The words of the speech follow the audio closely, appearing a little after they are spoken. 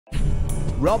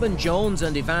Robin Jones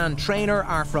and Yvonne Traynor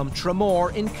are from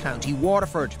Tramore in County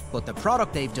Waterford, but the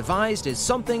product they've devised is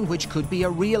something which could be a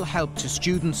real help to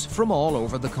students from all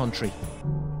over the country.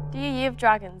 Díomh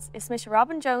Dragons, is mis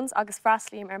Robin Jones agus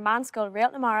Fraslím Manscoil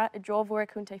Réalt Namara a Drovor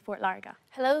Cunte Fort Larga.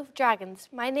 Hello Dragons,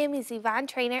 my name is Yvonne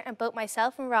Traynor and both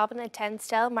myself and Robin attend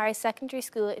Stella Maris Secondary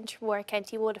School in Tramore,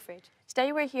 County Waterford.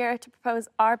 Today we're here to propose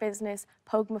our business,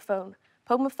 Pogmofon.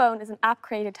 Pogmofon is an app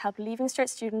created to help Leaving Cert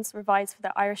students revise for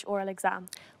their Irish oral exam.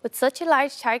 With such a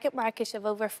large target market of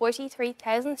over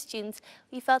 43,000 students,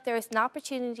 we felt there was an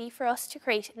opportunity for us to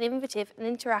create an innovative and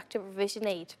interactive revision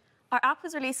aid. Our app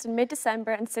was released in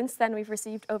mid-December and since then we've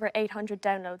received over 800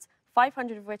 downloads,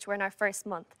 500 of which were in our first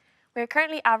month. We are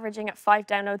currently averaging at 5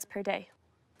 downloads per day.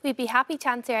 We'd be happy to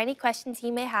answer any questions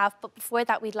you may have, but before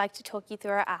that we'd like to talk you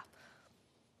through our app.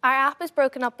 Our app is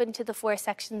broken up into the 4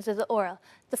 sections of the oral.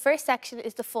 The first section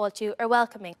is the fáilte or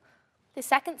welcoming. The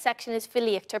second section is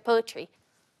filíocht or poetry.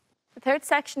 The third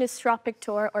section is srá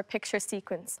pictiúr or picture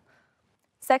sequence.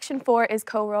 Section 4 is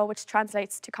comhrá, which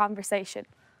translates to conversation.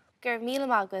 Gur míle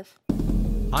maith.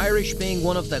 Irish being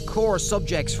one of the core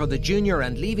subjects for the junior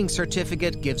and leaving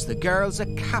certificate gives the girls a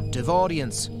captive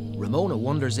audience. Ramona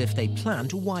wonders if they plan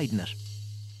to widen it.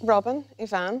 Robin,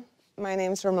 Yvonne, my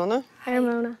name's Ramona. Hi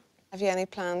Ramona. Have you any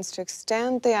plans to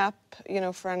extend the app,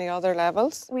 for any other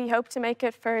levels? We hope to make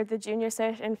it for the junior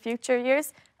cert in future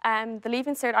years. The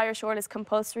Leaving Cert Irish Oral is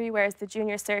compulsory, whereas the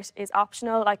junior cert is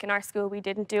optional. Like in our school, we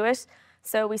didn't do it.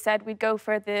 So we said we'd go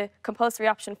for the compulsory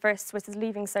option first, which is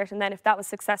Leaving Cert, and then if that was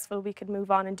successful, we could move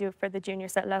on and do it for the junior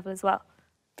cert level as well.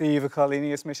 Díomh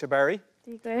Colini is Misha Barry.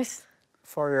 Díomh.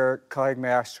 For your caig me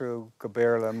astru go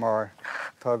béarla mar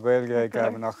tá gailge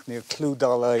gamanach níl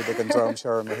clúdálaid ag an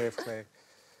drumseir me héiflé.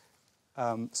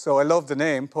 So I love the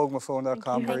name,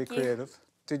 Pogmofon.com, very creative.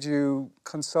 Did you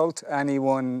consult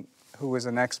anyone who was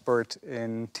an expert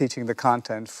in teaching the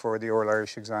content for the Oral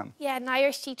Irish exam? Yeah, an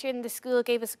Irish teacher in the school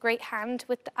gave us a great hand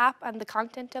with the app and the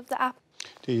content of the app.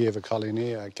 Díomh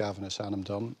Colini, Gavin Sanam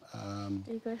Dum.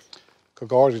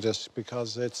 Cogorted this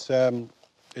because it's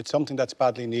something that's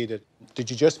badly needed. Did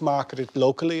you just market it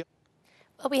locally?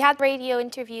 Well, we had radio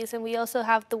interviews and we also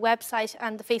have the website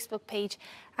and the Facebook page,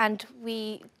 and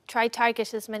we try to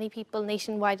target as many people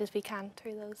nationwide as we can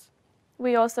through those.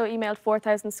 We also emailed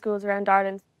 4,000 schools around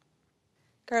Ireland.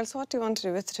 Girls, what do you want to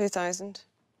do with the 2,000?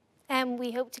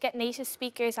 We hope to get native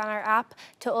speakers on our app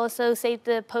to also save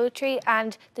the poetry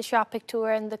and the srá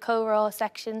pictiúr and the comhrá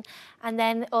section, and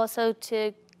then also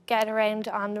to get around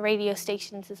on the radio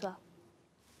stations as well.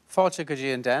 Fáilte go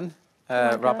dtí an den,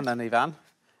 Robin and Yvonne.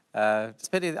 It's a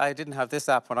pity I didn't have this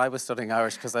app when I was studying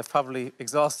Irish because I've probably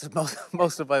exhausted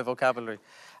most of my vocabulary.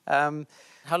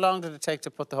 How long did it take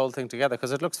to put the whole thing together?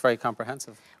 Because it looks very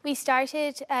comprehensive. We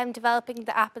started developing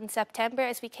the app in September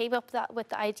as we came up with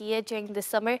the idea during the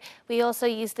summer. We also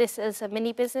used this as a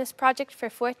mini business project for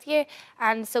 4th year,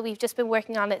 and so we've just been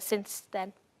working on it since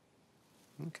then.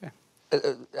 Okay.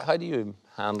 How do you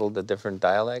handle the different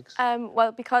dialects?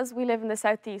 Well, because we live in the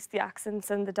southeast, the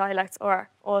accents and the dialects are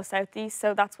all southeast,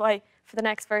 so that's why for the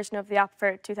next version of the app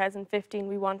for 2015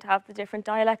 we want to have the different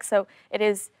dialects, so it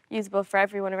is usable for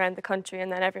everyone around the country and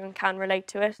then everyone can relate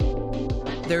to it.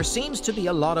 There seems to be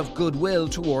a lot of goodwill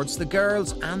towards the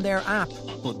girls and their app,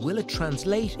 but will it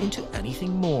translate into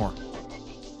anything more?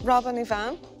 Robin,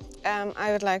 Yvonne,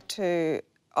 I would like to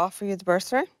offer you the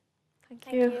bursary.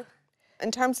 Thank you. In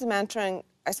terms of mentoring,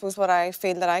 I suppose what I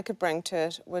feel that I could bring to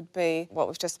it would be what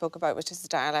we've just spoke about, which is the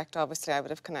dialect. Obviously, I would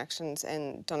have connections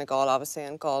in Donegal, obviously,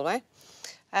 and Galway.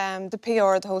 The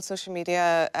PR, the whole social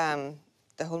media,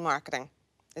 the whole marketing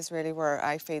is really where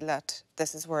I feel that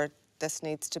this is where this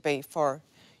needs to be for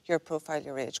your profile,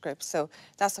 your age group. So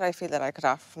that's what I feel that I could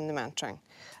offer from the mentoring.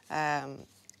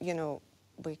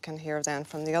 We can hear then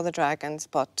from the other dragons,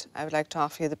 but I would like to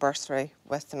offer you the bursary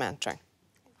with the mentoring.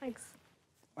 Thanks.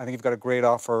 I think you've got a great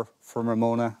offer from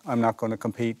Ramona. I'm not going to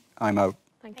compete. I'm out.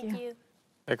 Thank you.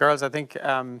 Hey, girls, I think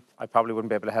I probably wouldn't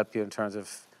be able to help you in terms of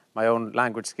my own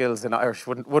language skills in Irish.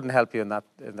 Wouldn't help you in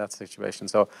that situation.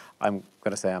 So I'm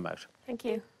going to say I'm out. Thank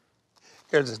you.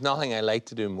 Girls, there's nothing I like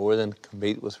to do more than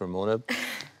compete with Ramona.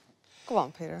 Go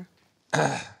on, Peter.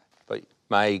 But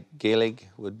my Gaelic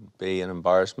would be an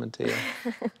embarrassment to you.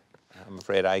 I'm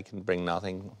afraid I can bring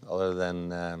nothing other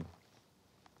than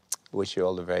wish you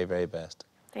all the very, very best.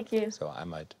 Thank you. So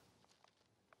I'm out.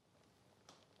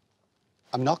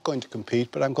 I'm not going to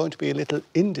compete, but I'm going to be a little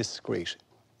indiscreet.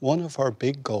 One of our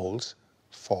big goals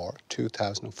for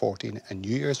 2014, a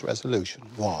New Year's resolution,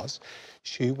 was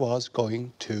she was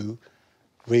going to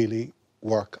really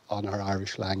work on her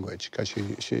Irish language because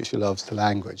she loves the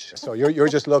language. So you're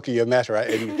just lucky you met her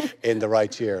in the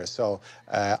right year. So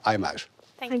I'm out.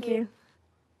 Thank you.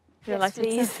 Yes,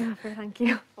 please. Thank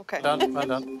you. Okay. Well done, well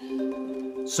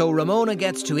done. So Ramona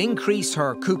gets to increase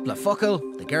her cúpla focal,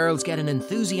 the girls get an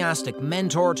enthusiastic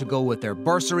mentor to go with their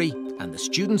bursary, and the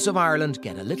students of Ireland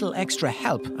get a little extra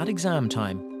help at exam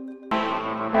time.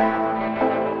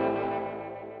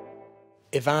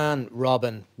 Yvonne,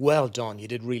 Robin, well done. You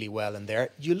did really well in there.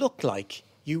 You looked like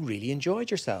you really enjoyed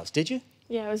yourselves, did you?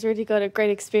 Yeah, it was really good, a great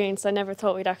experience. I never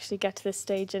thought we'd actually get to this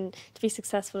stage, and to be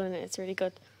successful in it, it's really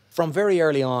good. From very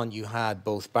early on, you had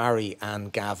both Barry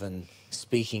and Gavin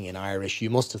speaking in Irish. You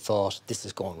must have thought, this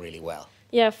is going really well.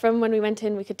 Yeah, from when we went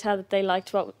in, we could tell that they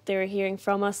liked what they were hearing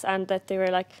from us and that they were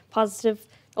like positive.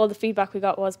 All the feedback we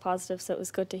got was positive, so it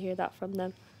was good to hear that from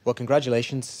them. Well,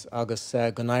 congratulations, agus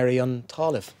gonairi an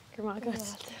talamh. Good.